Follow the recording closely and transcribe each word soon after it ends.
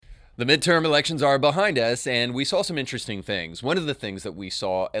The midterm elections are behind us, and we saw some interesting things. One of the things that we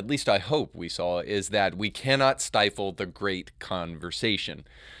saw, at least I hope we saw, is that we cannot stifle the great conversation.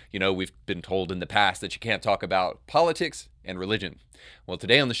 You know, we've been told in the past that you can't talk about politics and religion. Well,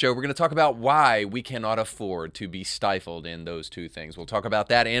 today on the show, we're going to talk about why we cannot afford to be stifled in those two things. We'll talk about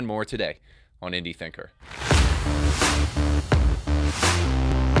that and more today on Indie Thinker.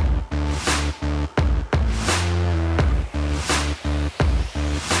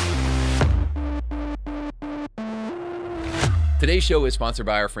 Today's show is sponsored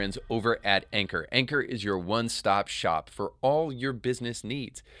by our friends over at Anchor. Anchor is your one-stop shop for all your business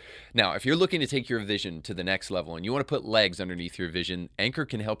needs. Now, if you're looking to take your vision to the next level and you want to put legs underneath your vision, Anchor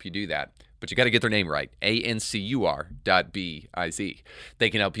can help you do that. But you got to get their name right, ANCUR.biz. They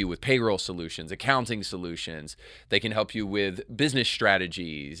can help you with payroll solutions, accounting solutions. They can help you with business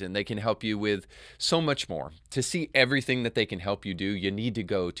strategies, and they can help you with so much more. To see everything that they can help you do, you need to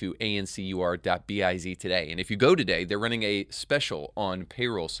go to ANCUR.biz today. And if you go today, they're running a special on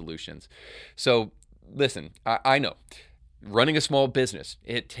payroll solutions. So listen, I know. Running a small business,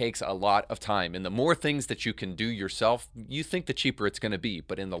 it takes a lot of time. And the more things that you can do yourself, you think the cheaper it's going to be.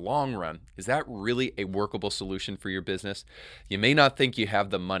 But in the long run, is that really a workable solution for your business? You may not think you have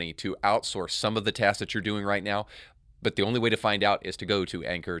the money to outsource some of the tasks that you're doing right now, but the only way to find out is to go to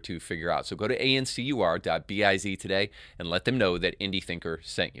Anchor to figure out. So go to ANCUR.biz today and let them know that Indie Thinker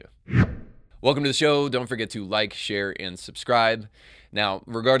sent you. Welcome to the show. Don't forget to like, share, and subscribe. Now,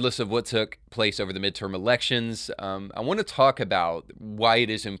 regardless of what took place over the midterm elections, I want to talk about why it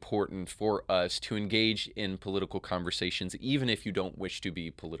is important for us to engage in political conversations, even if you don't wish to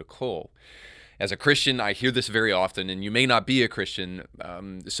be political. As a Christian, I hear this very often, and you may not be a Christian,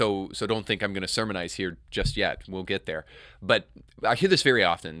 so don't think I'm going to sermonize here just yet. We'll get there. But I hear this very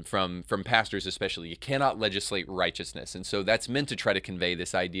often from pastors especially. You cannot legislate righteousness. And so that's meant to try to convey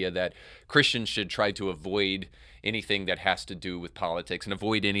this idea that Christians should try to avoid anything that has to do with politics and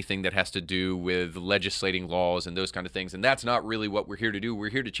avoid anything that has to do with legislating laws and those kind of things. And that's not really what we're here to do.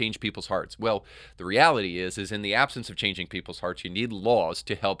 We're here to change people's hearts. Well, the reality is in the absence of changing people's hearts, you need laws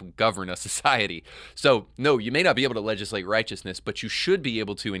to help govern a society. So, no, you may not be able to legislate righteousness, but you should be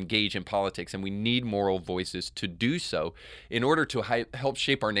able to engage in politics, and we need moral voices to do so in order to help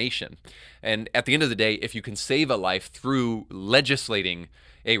shape our nation. And at the end of the day, if you can save a life through legislating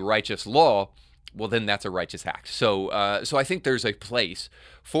a righteous law, well, then that's a righteous act. So I think there's a place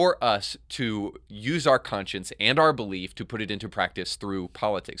for us to use our conscience and our belief to put it into practice through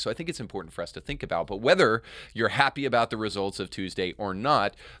politics. So I think it's important for us to think about. But whether you're happy about the results of Tuesday or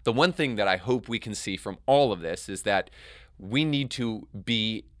not, the one thing that I hope we can see from all of this is that we need to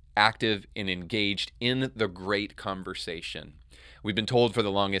be active and engaged in the great conversation. We've been told for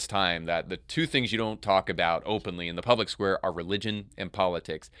the longest time that the two things you don't talk about openly in the public square are religion and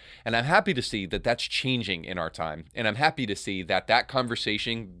politics. And I'm happy to see that that's changing in our time. And I'm happy to see that that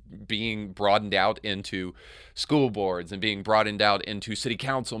conversation being broadened out into school boards and being broadened out into city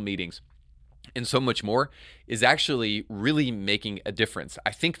council meetings and so much more is actually really making a difference.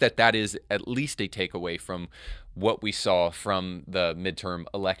 I think that is at least a takeaway from what we saw from the midterm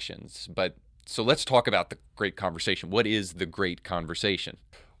elections. So let's talk about the great conversation. What is the great conversation?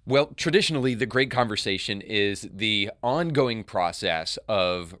 Well, traditionally, the great conversation is the ongoing process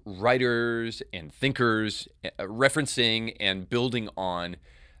of writers and thinkers referencing and building on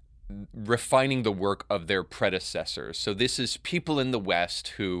refining the work of their predecessors. So this is people in the West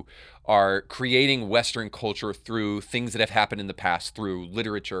who are creating Western culture through things that have happened in the past, through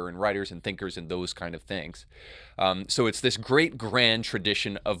literature and writers and thinkers and those kind of things. So it's this great grand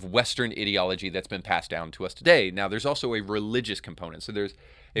tradition of Western ideology that's been passed down to us today. Now, there's also a religious component. So there's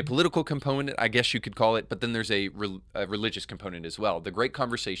a political component, I guess you could call it, but then there's a religious component as well. The great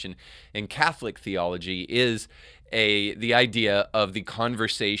conversation in Catholic theology is the idea of the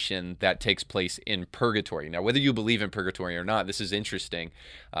conversation that takes place in purgatory. Now, whether you believe in purgatory or not, this is interesting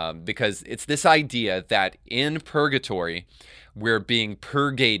because it's this idea that in purgatory, we're being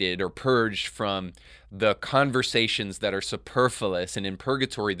purgated or purged from the conversations that are superfluous. And in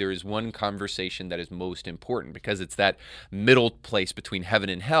purgatory, there is one conversation that is most important because it's that middle place between heaven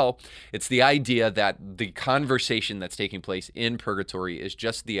and hell. It's the idea that the conversation that's taking place in purgatory is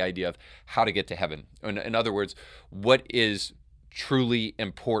just the idea of how to get to heaven. In other words, what is truly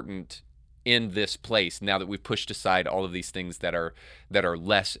important in this place now that we've pushed aside all of these things that are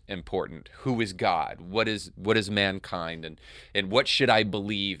less important. Who is God? What is mankind? And what should I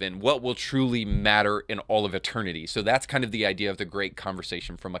believe? And what will truly matter in all of eternity? So that's kind of the idea of the great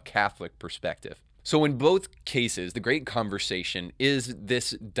conversation from a Catholic perspective. So in both cases, the great conversation is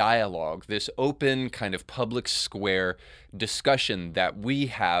this dialogue, this open kind of public square discussion that we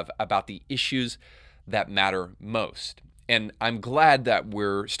have about the issues that matter most. And I'm glad that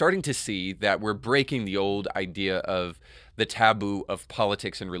we're starting to see that we're breaking the old idea of the taboo of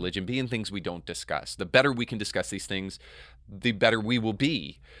politics and religion being things we don't discuss. The better we can discuss these things, the better we will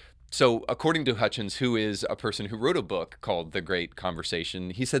be. So, according to Hutchins, who is a person who wrote a book called The Great Conversation,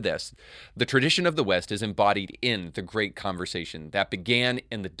 he said this: "The tradition of the West is embodied in the great conversation that began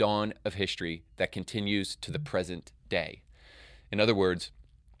in the dawn of history that continues to the present day." In other words,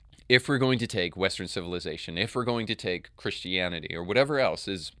 if we're going to take Western civilization, if we're going to take Christianity or whatever else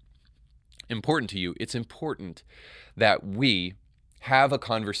is important to you, it's important that we have a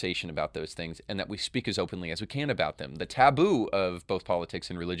conversation about those things and that we speak as openly as we can about them. The taboo of both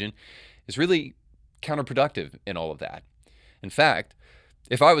politics and religion is really counterproductive in all of that. In fact,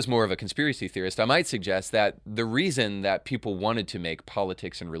 if I was more of a conspiracy theorist, I might suggest that the reason that people wanted to make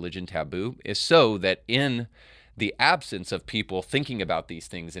politics and religion taboo is so that in the absence of people thinking about these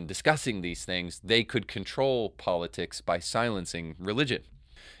things and discussing these things, they could control politics by silencing religion.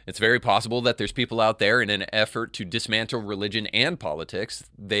 It's very possible that there's people out there in an effort to dismantle religion and politics.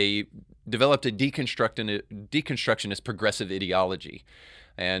 They developed a deconstructionist progressive ideology.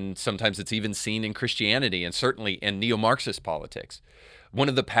 And sometimes it's even seen in Christianity and certainly in neo-Marxist politics. One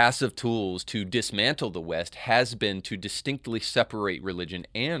of the passive tools to dismantle the West has been to distinctly separate religion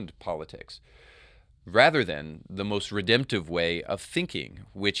and politics, rather than the most redemptive way of thinking,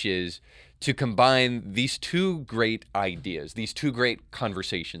 which is to combine these two great ideas, these two great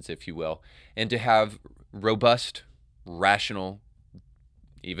conversations, if you will, and to have robust, rational,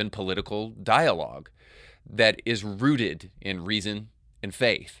 even political dialogue that is rooted in reason and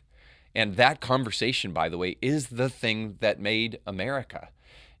faith. And that conversation, by the way, is the thing that made America.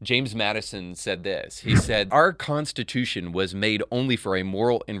 James Madison said this. He said, "Our Constitution was made only for a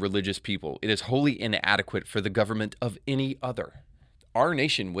moral and religious people. It is wholly inadequate for the government of any other." Our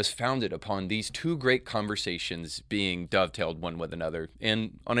nation was founded upon these two great conversations being dovetailed one with another.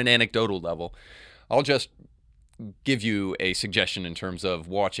 And on an anecdotal level, I'll just give you a suggestion in terms of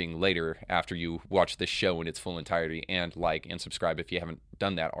watching later after you watch this show in its full entirety, and like and subscribe if you haven't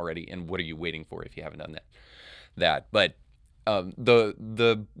done that already. And what are you waiting for if you haven't done that? But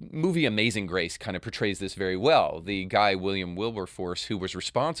the movie Amazing Grace kind of portrays this very well. The guy, William Wilberforce, who was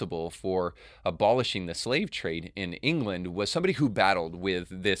responsible for abolishing the slave trade in England, was somebody who battled with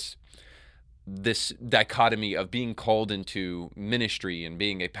this dichotomy of being called into ministry and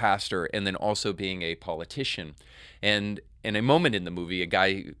being a pastor and then also being a politician. And in a moment in the movie, a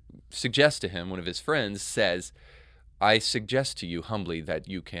guy suggests to him, one of his friends says, "I suggest to you humbly that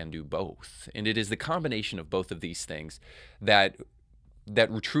you can do both." And it is the combination of both of these things that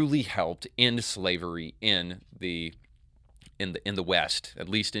truly helped end slavery in the West, at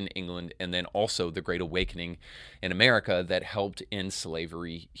least in England, and then also the Great Awakening in America that helped end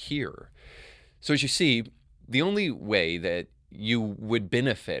slavery here. So as you see, the only way that you would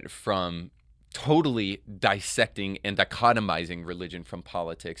benefit from totally dissecting and dichotomizing religion from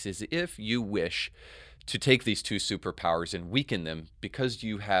politics is if you wish to take these two superpowers and weaken them because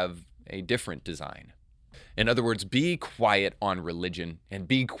you have a different design. In other words, be quiet on religion and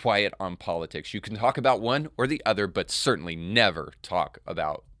be quiet on politics. You can talk about one or the other, but certainly never talk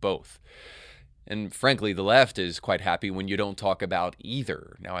about both. And frankly, the left is quite happy when you don't talk about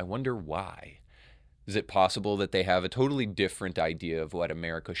either. Now, I wonder why. Is it possible that they have a totally different idea of what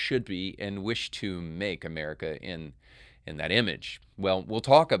America should be and wish to make America in that image? Well, we'll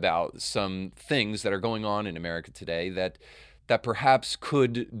talk about some things that are going on in America today that perhaps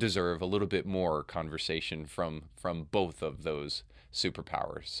could deserve a little bit more conversation from both of those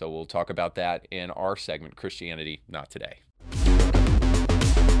superpowers. So we'll talk about that in our segment, Christianity Not Today.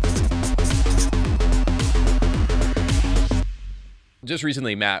 Just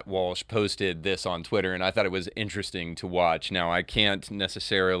recently, Matt Walsh posted this on Twitter, and I thought it was interesting to watch. Now, I can't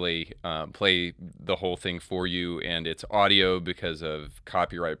necessarily play the whole thing for you, and it's audio because of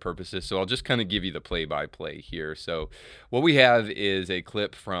copyright purposes, so I'll just kind of give you the play-by-play here. So what we have is a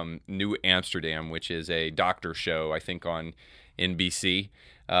clip from New Amsterdam, which is a doctor show, I think, on NBC.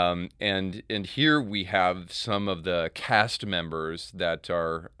 And here we have some of the cast members that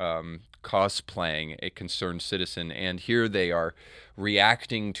are cosplaying a concerned citizen, and here they are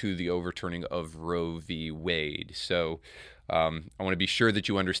reacting to the overturning of Roe v. Wade. So I want to be sure that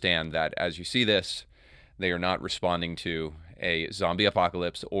you understand that as you see this, they are not responding to a zombie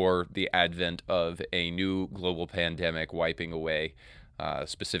apocalypse or the advent of a new global pandemic wiping away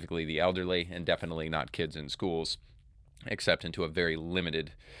specifically the elderly, and definitely not kids in schools. except into a very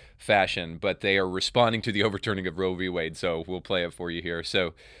limited fashion. But they are responding to the overturning of Roe v. Wade, so we'll play it for you here.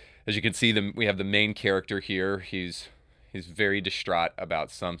 So as you can see, we have the main character here. He's very distraught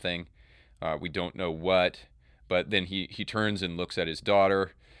about something. We don't know what, but then he turns and looks at his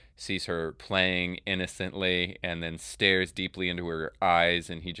daughter, sees her playing innocently, and then stares deeply into her eyes,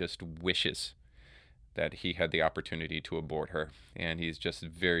 and he just wishes that he had the opportunity to abort her. And he's just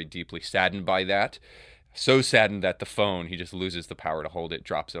very deeply saddened by that. So saddened that the phone, he just loses the power to hold it,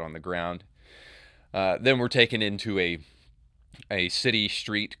 drops it on the ground. Then we're taken into a city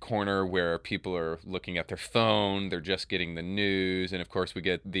street corner where people are looking at their phone, they're just getting the news, and of course we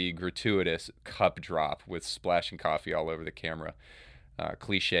get the gratuitous cup drop with splashing coffee all over the camera.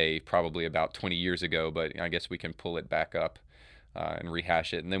 Cliche probably about 20 years ago, but I guess we can pull it back up and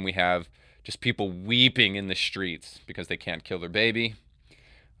rehash it. And then we have just people weeping in the streets because they can't kill their baby.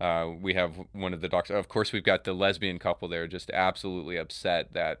 We have one of the doctors. Of course, we've got the lesbian couple there just absolutely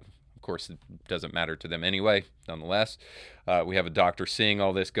upset that, of course, it doesn't matter to them anyway, nonetheless. We have a doctor seeing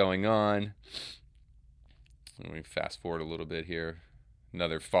all this going on. Let me fast forward a little bit here.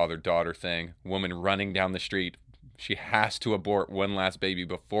 Another father-daughter thing. Woman running down the street. She has to abort one last baby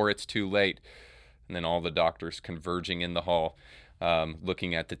before it's too late. And then all the doctors converging in the hall,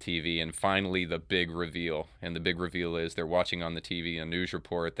 looking at the TV. And finally, the big reveal. And the big reveal is they're watching on the TV a news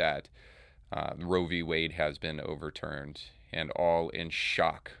report that Roe v. Wade has been overturned. And all in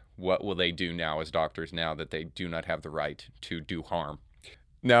shock. What will they do now as doctors now that they do not have the right to do harm?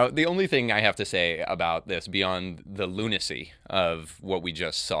 Now, the only thing I have to say about this, beyond the lunacy of what we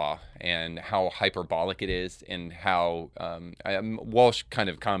just saw and how hyperbolic it is, and how Walsh kind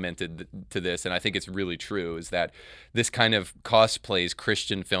of commented to this, and I think it's really true, is that this kind of cosplays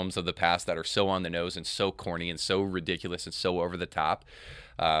Christian films of the past that are so on the nose and so corny and so ridiculous and so over the top.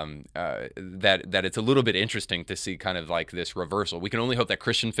 That it's a little bit interesting to see kind of like this reversal. We can only hope that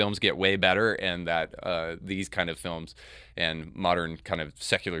Christian films get way better, and that these kind of films and modern kind of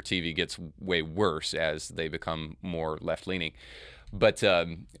secular TV gets way worse as they become more left-leaning. But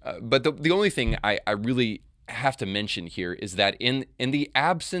the only thing I really have to mention here is that in the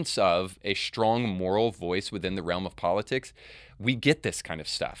absence of a strong moral voice within the realm of politics, we get this kind of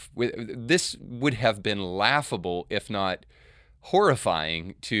stuff. This would have been laughable, if not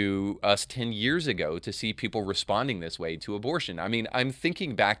horrifying, to us 10 years ago to see people responding this way to abortion. I mean, I'm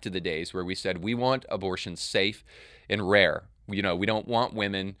thinking back to the days where we said we want abortion safe and rare. We don't want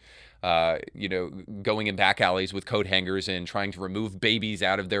women going in back alleys with coat hangers and trying to remove babies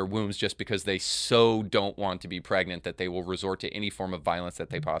out of their wombs just because they so don't want to be pregnant that they will resort to any form of violence that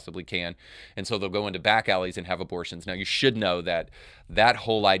they possibly can. And so they'll go into back alleys and have abortions. Now, you should know that that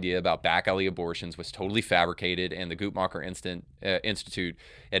whole idea about back alley abortions was totally fabricated, and the Guttmacher Institute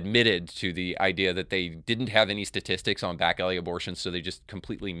admitted to the idea that they didn't have any statistics on back alley abortions, so they just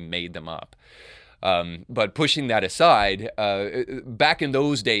completely made them up. But pushing that aside, back in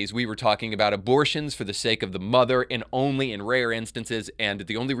those days, we were talking about abortions for the sake of the mother and only in rare instances. And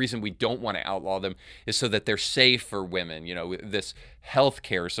the only reason we don't want to outlaw them is so that they're safe for women. This health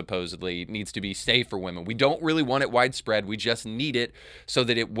care supposedly needs to be safe for women. We don't really want it widespread. We just need it so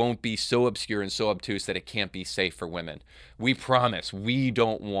that it won't be so obscure and so obtuse that it can't be safe for women. We promise we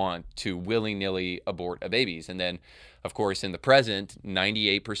don't want to willy-nilly abort babies. And then, of course, in the present,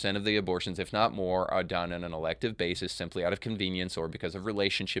 98% of the abortions, if not more, are done on an elective basis simply out of convenience or because of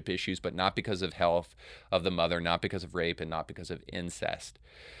relationship issues, but not because of health of the mother, not because of rape, and not because of incest.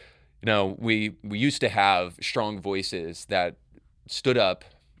 We used to have strong voices that stood up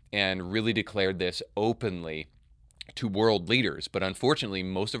and really declared this openly to world leaders. But unfortunately,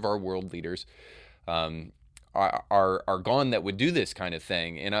 most of our world leaders are gone that would do this kind of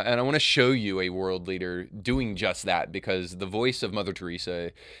thing. And I want to show you a world leader doing just that, because the voice of Mother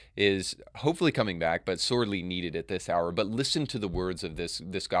Teresa is hopefully coming back, but sorely needed at this hour. But listen to the words of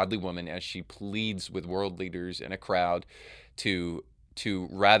this godly woman as she pleads with world leaders in a crowd to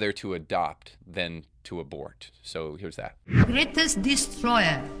rather to adopt than to abort. So here's that. Greatest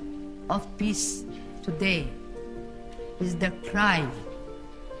destroyer of peace today is the cry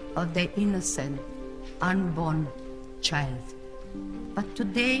of the innocent unborn child. But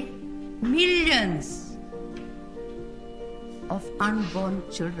today, millions of unborn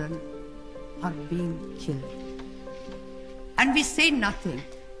children are being killed. And we say nothing.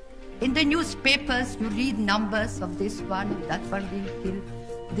 In the newspapers, you read numbers of this one, that one being killed,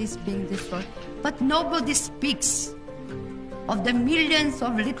 this being destroyed. But nobody speaks of the millions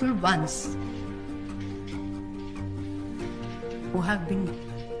of little ones who have been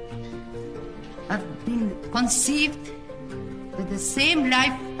conceived with the same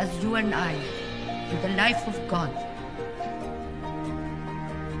life as you and I, with the life of God.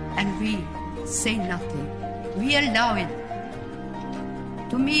 and we say nothing. We allow it.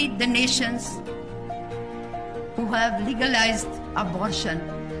 To me, the nations who have legalized abortion,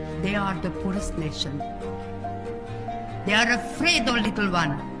 they are the poorest nation. They are afraid of little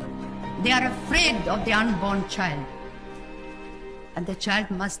one. They are afraid of the unborn child. And the child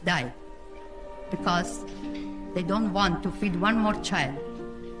must die because they don't want to feed one more child,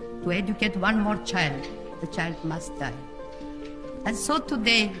 to educate one more child. The child must die. And so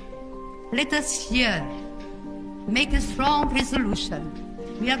today, let us here make a strong resolution.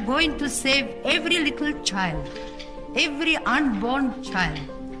 We are going to save every little child, every unborn child.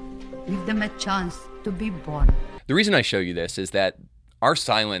 Give them a chance to be born. The reason I show you this is that our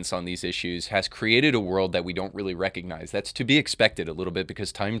silence on these issues has created a world that we don't really recognize. That's to be expected a little bit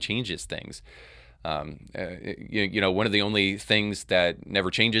because time changes things. One of the only things that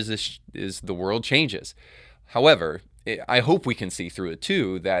never changes is the world changes. However, I hope we can see through it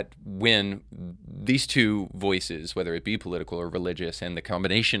too, that when these two voices, whether it be political or religious, and the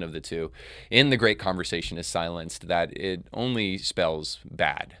combination of the two in the great conversation is silenced, that it only spells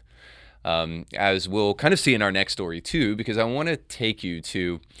bad. As we'll kind of see in our next story too, because I want to take you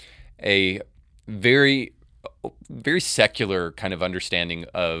to a very secular kind of understanding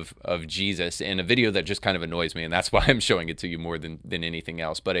of Jesus in a video that just kind of annoys me, and that's why I'm showing it to you more than anything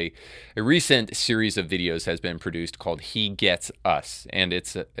else. But a recent series of videos has been produced called He Gets Us, and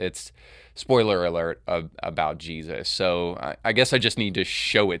it's spoiler alert about Jesus. So I guess I just need to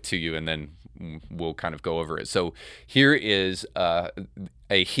show it to you, and then we'll kind of go over it. So here is a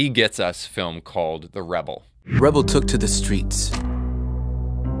He Gets Us film called The Rebel. Rebel took to the streets.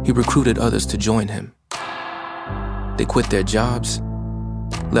 He recruited others to join him. They quit their jobs,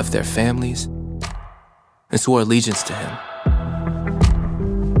 left their families, and swore allegiance to him.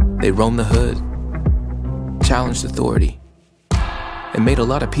 They roamed the hood, challenged authority, and made a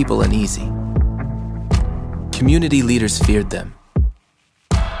lot of people uneasy. Community leaders feared them.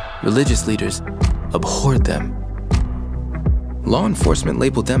 Religious leaders abhorred them. Law enforcement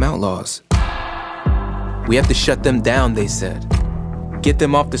labeled them outlaws. We have to shut them down, they said. Get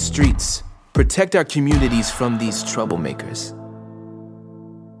them off the streets. Protect our communities from these troublemakers.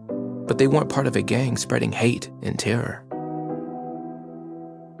 But they weren't part of a gang spreading hate and terror.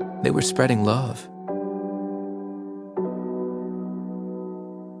 They were spreading love.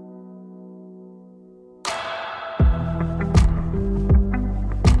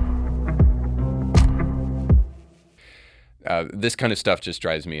 This kind of stuff just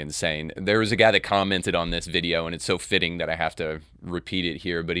drives me insane. There was a guy that commented on this video, and it's so fitting that I have to repeat it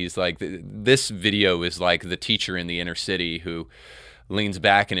here, but he's like, this video is like the teacher in the inner city who leans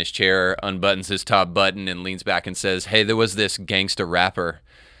back in his chair, unbuttons his top button, and leans back and says, hey, there was this gangster rapper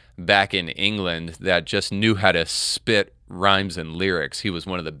back in England that just knew how to spit rhymes and lyrics. He was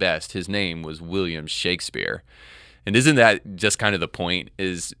one of the best. His name was William Shakespeare. And isn't that just kind of the point,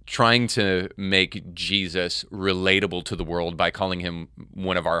 is trying to make Jesus relatable to the world by calling him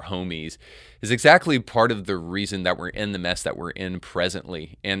one of our homies is exactly part of the reason that we're in the mess that we're in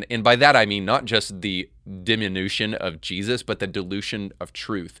presently. And by that, I mean not just the diminution of Jesus, but the dilution of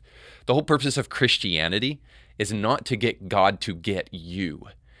truth. The whole purpose of Christianity is not to get God to get you.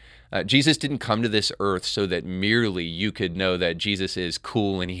 Jesus didn't come to this earth so that merely you could know that Jesus is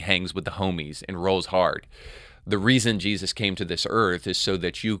cool and he hangs with the homies and rolls hard. The reason Jesus came to this earth is so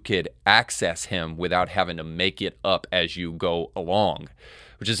that you could access him without having to make it up as you go along,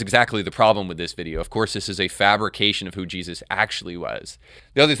 which is exactly the problem with this video. Of course, this is a fabrication of who Jesus actually was.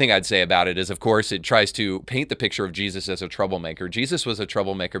 The other thing I'd say about it is, of course, it tries to paint the picture of Jesus as a troublemaker. Jesus was a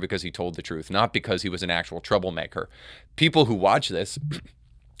troublemaker because he told the truth, not because he was an actual troublemaker. People who watch this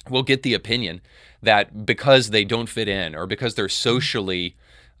will get the opinion that because they don't fit in or because they're socially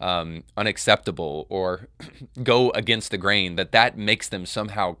unacceptable or go against the grain, that makes them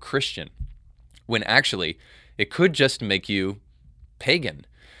somehow Christian, when actually it could just make you pagan.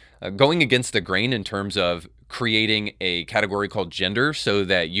 Going against the grain in terms of creating a category called gender so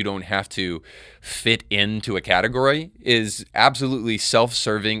that you don't have to fit into a category is absolutely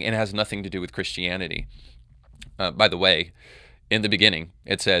self-serving and has nothing to do with Christianity. By the way, in the beginning,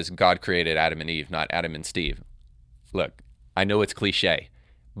 it says God created Adam and Eve, not Adam and Steve. Look, I know it's cliche,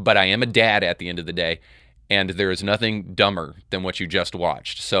 but I am a dad at the end of the day, and there is nothing dumber than what you just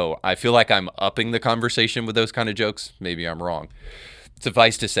watched. So I feel like I'm upping the conversation with those kind of jokes. Maybe I'm wrong.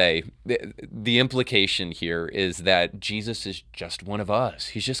 Suffice to say, the implication here is that Jesus is just one of us.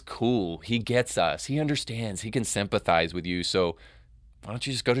 He's just cool. He gets us. He understands. He can sympathize with you. So why don't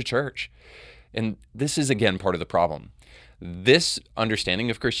you just go to church? And this is, again, part of the problem. This understanding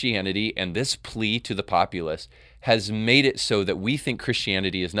of Christianity and this plea to the populace has made it so that we think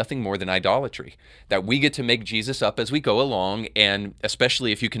Christianity is nothing more than idolatry, that we get to make Jesus up as we go along, and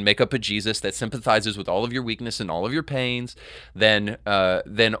especially if you can make up a Jesus that sympathizes with all of your weakness and all of your pains, then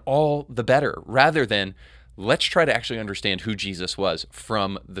all the better, rather than let's try to actually understand who Jesus was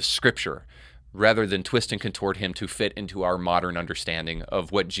from the Scripture, rather than twist and contort him to fit into our modern understanding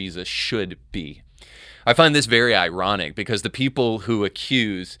of what Jesus should be. I find this very ironic because the people who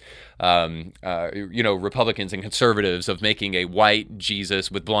accuse, Republicans and conservatives of making a white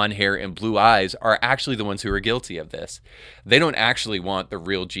Jesus with blonde hair and blue eyes are actually the ones who are guilty of this. They don't actually want the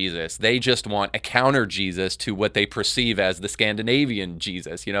real Jesus. They just want a counter Jesus to what they perceive as the Scandinavian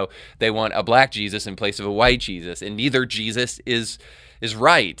Jesus. They want a black Jesus in place of a white Jesus, and neither Jesus is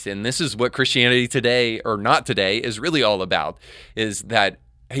right. And this is what Christianity today, or not today, is really all about, is that,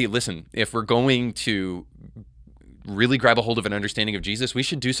 hey, listen, if we're going to really grab a hold of an understanding of Jesus, we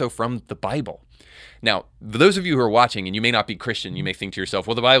should do so from the Bible. Now, those of you who are watching, and you may not be Christian, you may think to yourself,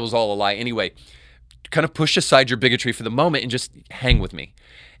 well, the Bible's all a lie anyway. Kind of push aside your bigotry for the moment and just hang with me.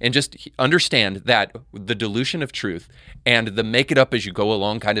 And just understand that the dilution of truth and the make it up as you go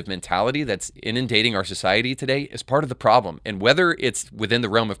along kind of mentality that's inundating our society today is part of the problem. And whether it's within the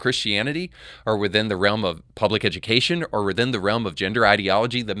realm of Christianity or within the realm of public education or within the realm of gender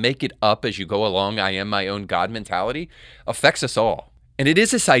ideology, the make it up as you go along, I am my own God mentality affects us all. And it is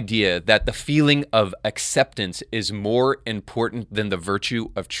this idea that the feeling of acceptance is more important than the virtue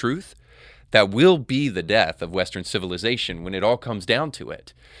of truth that will be the death of Western civilization when it all comes down to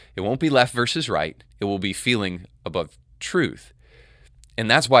it. It won't be left versus right. It will be feeling above truth.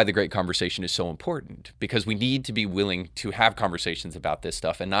 And that's why the great conversation is so important, because we need to be willing to have conversations about this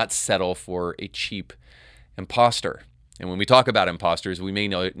stuff and not settle for a cheap imposter. And when we talk about imposters, we may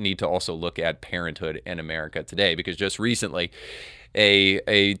need to also look at parenthood in America today, because just recently,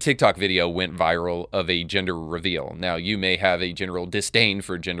 a TikTok video went viral of a gender reveal. Now, you may have a general disdain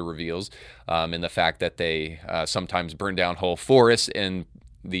for gender reveals and the fact that they sometimes burn down whole forests in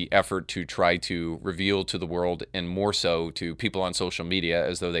the effort to try to reveal to the world, and more so to people on social media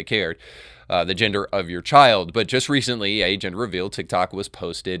as though they cared, the gender of your child. But just recently, a gender reveal TikTok was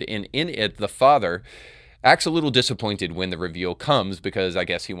posted, and in it, the father acts a little disappointed when the reveal comes because I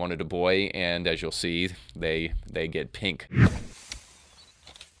guess he wanted a boy, and as you'll see, they get pink.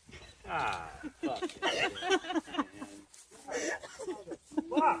 Fuck.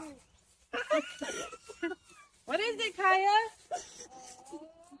 What is it, Kaya?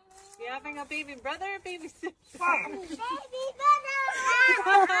 You having a baby brother or baby sister? Baby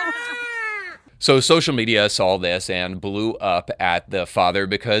brother! So social media saw this and blew up at the father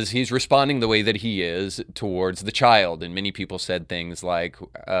because he's responding the way that he is towards the child. And many people said things like,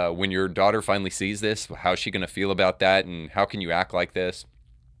 when your daughter finally sees this, how's she going to feel about that? And how can you act like this?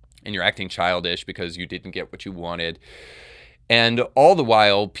 And you're acting childish because you didn't get what you wanted. And all the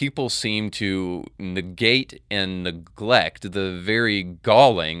while, people seem to negate and neglect the very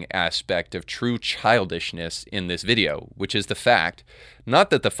galling aspect of true childishness in this video, which is the fact,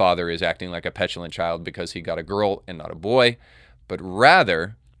 not that the father is acting like a petulant child because he got a girl and not a boy, but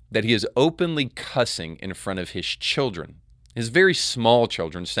rather that he is openly cussing in front of his children, his very small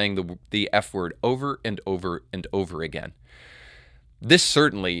children, saying the F word over and over and over again. This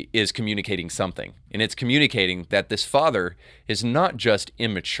certainly is communicating something, and it's communicating that this father is not just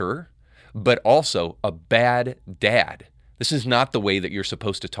immature, but also a bad dad. This is not the way that you're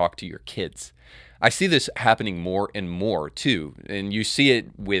supposed to talk to your kids. I see this happening more and more, too, and you see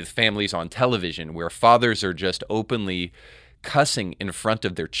it with families on television where fathers are just openly cussing in front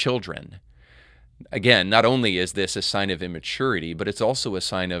of their children. Again, not only is this a sign of immaturity, but it's also a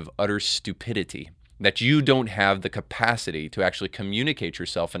sign of utter stupidity, that you don't have the capacity to actually communicate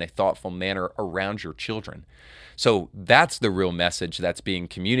yourself in a thoughtful manner around your children. So that's the real message that's being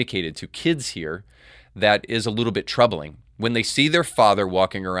communicated to kids here that is a little bit troubling. When they see their father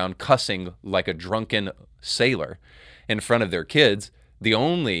walking around cussing like a drunken sailor in front of their kids, the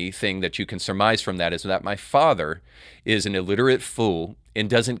only thing that you can surmise from that is that my father is an illiterate fool and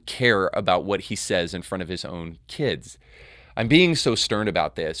doesn't care about what he says in front of his own kids. I'm being so stern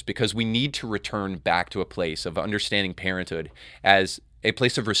about this because we need to return back to a place of understanding parenthood as a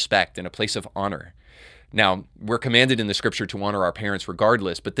place of respect and a place of honor. Now, we're commanded in the scripture to honor our parents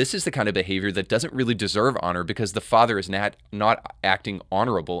regardless, but this is the kind of behavior that doesn't really deserve honor because the father is not acting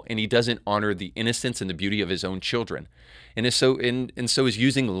honorable, and he doesn't honor the innocence and the beauty of his own children. And so is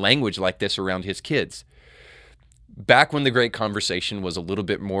using language like this around his kids. Back when the Great Conversation was a little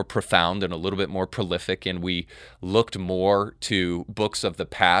bit more profound and a little bit more prolific, and we looked more to books of the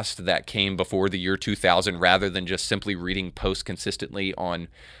past that came before the year 2000 rather than just simply reading posts consistently on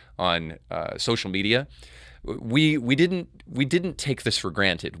on social media, we didn't take this for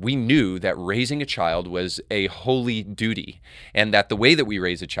granted. We knew that raising a child was a holy duty, and that the way that we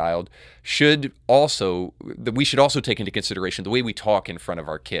raise a child we should also take into consideration the way we talk in front of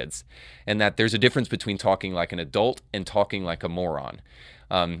our kids, and that there's a difference between talking like an adult and talking like a moron.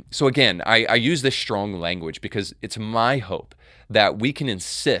 So again, I use this strong language because it's my hope that we can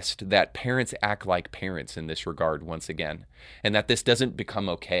insist that parents act like parents in this regard once again, and that this doesn't become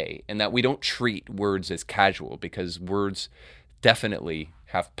okay, and that we don't treat words as casual, because words definitely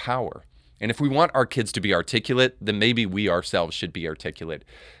have power. And if we want our kids to be articulate, then maybe we ourselves should be articulate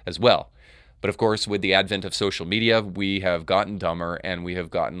as well. But of course, with the advent of social media, we have gotten dumber and we have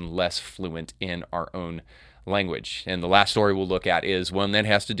gotten less fluent in our own language. And the last story we'll look at is one that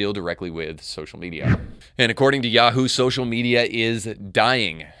has to deal directly with social media. And according to Yahoo, social media is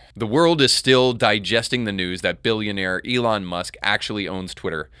dying. The world is still digesting the news that billionaire Elon Musk actually owns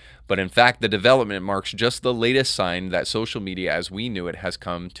Twitter. But in fact, the development marks just the latest sign that social media as we knew it has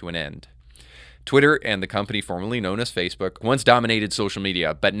come to an end. Twitter and the company formerly known as Facebook once dominated social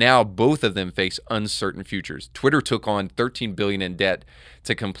media, but now both of them face uncertain futures. Twitter took on $13 billion in debt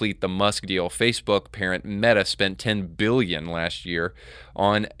to complete the Musk deal. Facebook parent Meta spent $10 billion last year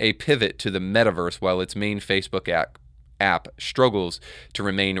on a pivot to the metaverse, while its main Facebook app struggles to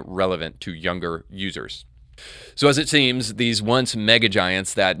remain relevant to younger users. So as it seems, these once mega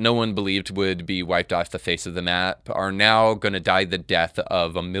giants that no one believed would be wiped off the face of the map are now going to die the death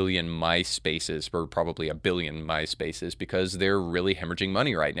of a million MySpaces, or probably a billion MySpaces, because they're really hemorrhaging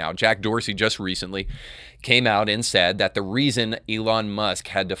money right now. Jack Dorsey just recently came out and said that the reason Elon Musk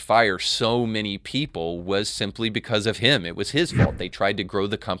had to fire so many people was simply because of him. It was his fault. They tried to grow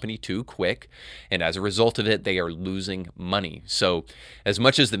the company too quick, and as a result of it, they are losing money. So as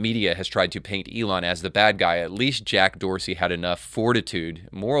much as the media has tried to paint Elon as the bad guy, at least Jack Dorsey had enough fortitude,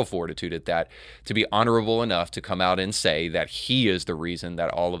 moral fortitude at that, to be honorable enough to come out and say that he is the reason that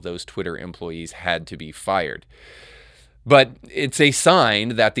all of those Twitter employees had to be fired. But it's a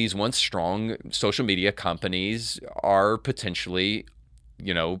sign that these once strong social media companies are potentially,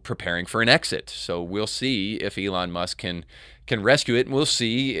 preparing for an exit. So we'll see if Elon Musk can rescue it, and we'll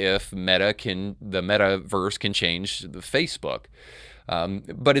see if the metaverse can change the Facebook.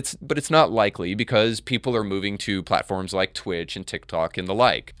 But it's not likely, because people are moving to platforms like Twitch and TikTok and the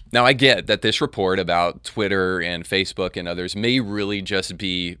like. Now, I get that this report about Twitter and Facebook and others may really just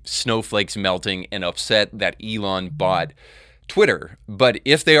be snowflakes melting and upset that Elon bought Twitter. But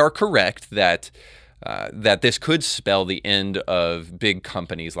if they are correct that this could spell the end of big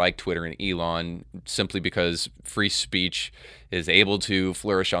companies like Twitter and Elon simply because free speech is able to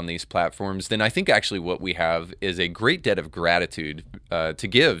flourish on these platforms, then I think actually what we have is a great debt of gratitude to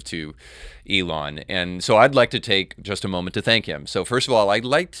give to Elon. And so I'd like to take just a moment to thank him. So first of all, I'd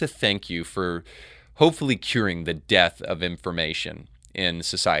like to thank you for hopefully curing the death of information in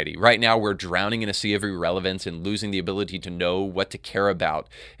society. Right now, we're drowning in a sea of irrelevance and losing the ability to know what to care about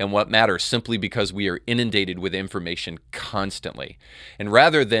and what matters, simply because we are inundated with information constantly. And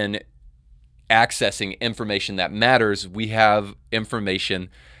rather than accessing information that matters, we have information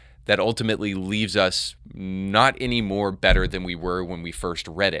that ultimately leaves us not any more better than we were when we first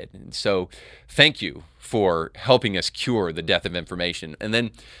read it. And so thank you for helping us cure the death of information. And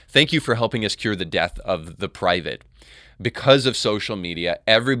then thank you for helping us cure the death of the private. Because of social media,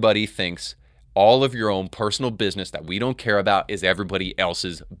 everybody thinks all of your own personal business that we don't care about is everybody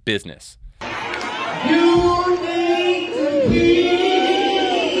else's business. You need to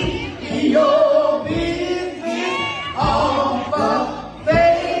be your business on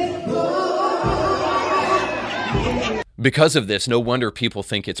Facebook. Because of this, no wonder people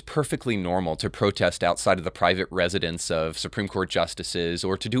think it's perfectly normal to protest outside of the private residence of Supreme Court justices,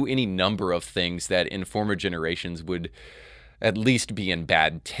 or to do any number of things that in former generations would at least be in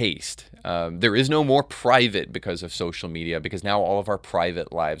bad taste. There is no more private because of social media, because now all of our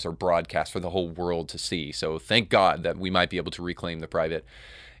private lives are broadcast for the whole world to see. So thank God that we might be able to reclaim the private.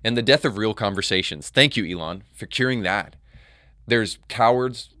 And the death of real conversations. Thank you, Elon, for curing that. There's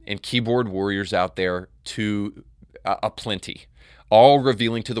cowards and keyboard warriors out there to aplenty, all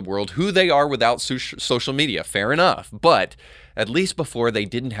revealing to the world who they are without social media. Fair enough. But at least before, they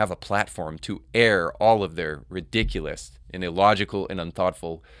didn't have a platform to air all of their ridiculous and illogical and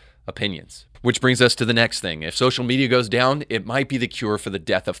unthoughtful opinions. Which brings us to the next thing. If social media goes down, it might be the cure for the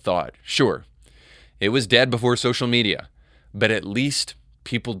death of thought. Sure, it was dead before social media, but at least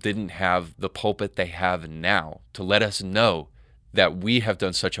people didn't have the pulpit they have now to let us know that we have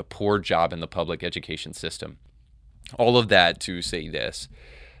done such a poor job in the public education system. All of that to say this,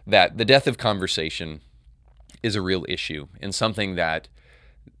 that the death of conversation is a real issue, and something that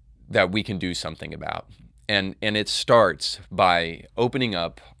that we can do something about. And it starts by opening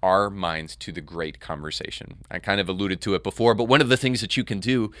up our minds to the great conversation. I kind of alluded to it before, but one of the things that you can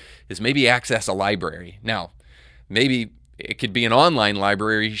do is maybe access a library. Now, maybe it could be an online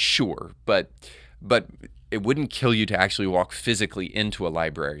library, sure, but it wouldn't kill you to actually walk physically into a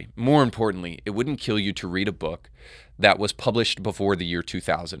library. More importantly, it wouldn't kill you to read a book that was published before the year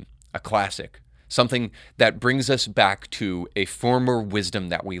 2000, a classic. Something that brings us back to a former wisdom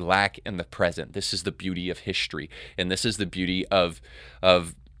that we lack in the present. This is the beauty of history, and this is the beauty of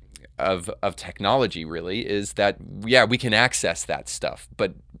technology. Really, is that we can access that stuff,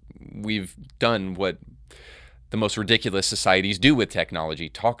 but we've done what the most ridiculous societies do with technology: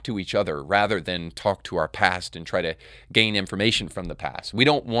 talk to each other rather than talk to our past and try to gain information from the past. We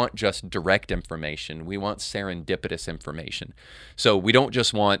don't want just direct information. We want serendipitous information. So we don't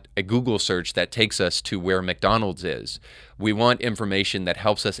just want a Google search that takes us to where McDonald's is. We want information that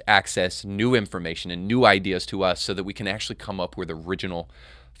helps us access new information and new ideas to us so that we can actually come up with original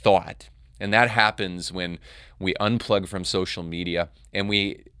thought. And that happens when we unplug from social media and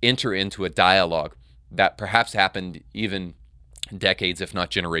we enter into a dialogue that perhaps happened even decades, if not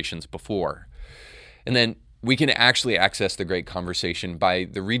generations before. And then we can actually access the great conversation by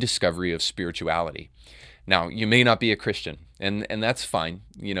the rediscovery of spirituality. Now, you may not be a Christian, and that's fine.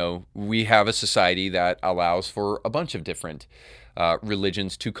 You know, we have a society that allows for a bunch of different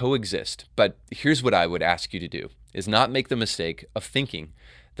religions to coexist. But here's what I would ask you to do, is not make the mistake of thinking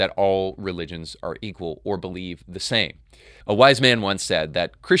that all religions are equal or believe the same. A wise man once said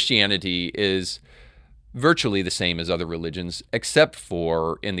that Christianity is virtually the same as other religions, except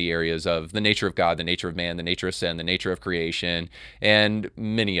for in the areas of the nature of God, the nature of man, the nature of sin, the nature of creation, and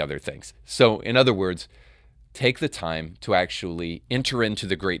many other things. So, in other words, take the time to actually enter into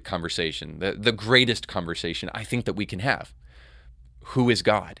the great conversation, the greatest conversation I think that we can have. Who is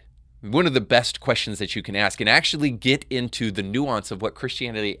God? One of the best questions that you can ask, and actually get into the nuance of what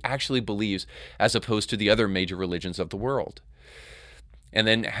Christianity actually believes as opposed to the other major religions of the world. And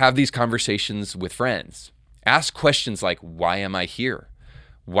then have these conversations with friends. Ask questions like, why am I here?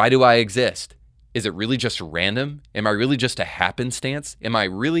 Why do I exist? Is it really just random? Am I really just a happenstance? Am I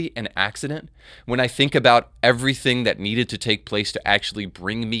really an accident? When I think about everything that needed to take place to actually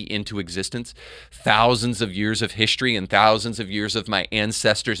bring me into existence, thousands of years of history and thousands of years of my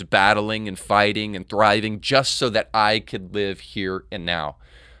ancestors battling and fighting and thriving just so that I could live here and now.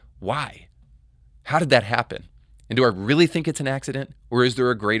 Why? How did that happen? And do I really think it's an accident, or is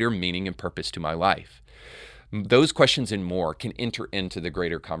there a greater meaning and purpose to my life? Those questions and more can enter into the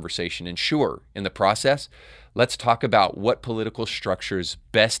greater conversation. And sure, in the process, let's talk about what political structures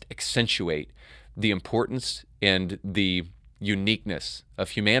best accentuate the importance and the uniqueness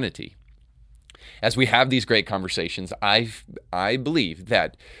of humanity. As we have these great conversations, I believe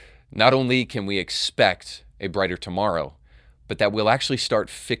that not only can we expect a brighter tomorrow, but that we'll actually start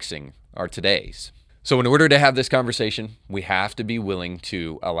fixing our todays. So in order to have this conversation, we have to be willing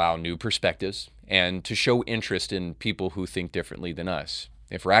to allow new perspectives and to show interest in people who think differently than us.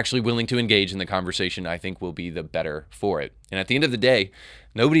 If we're actually willing to engage in the conversation, I think we'll be the better for it. And at the end of the day,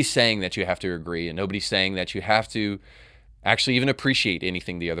 nobody's saying that you have to agree, and nobody's saying that you have to actually even appreciate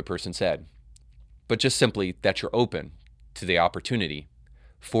anything the other person said, but just simply that you're open to the opportunity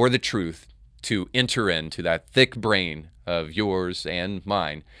for the truth to enter into that thick brain of yours and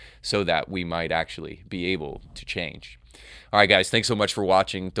mine so that we might actually be able to change. All right, guys, thanks so much for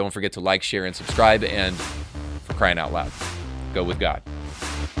watching. Don't forget to like, share, and subscribe, and for crying out loud, go with God.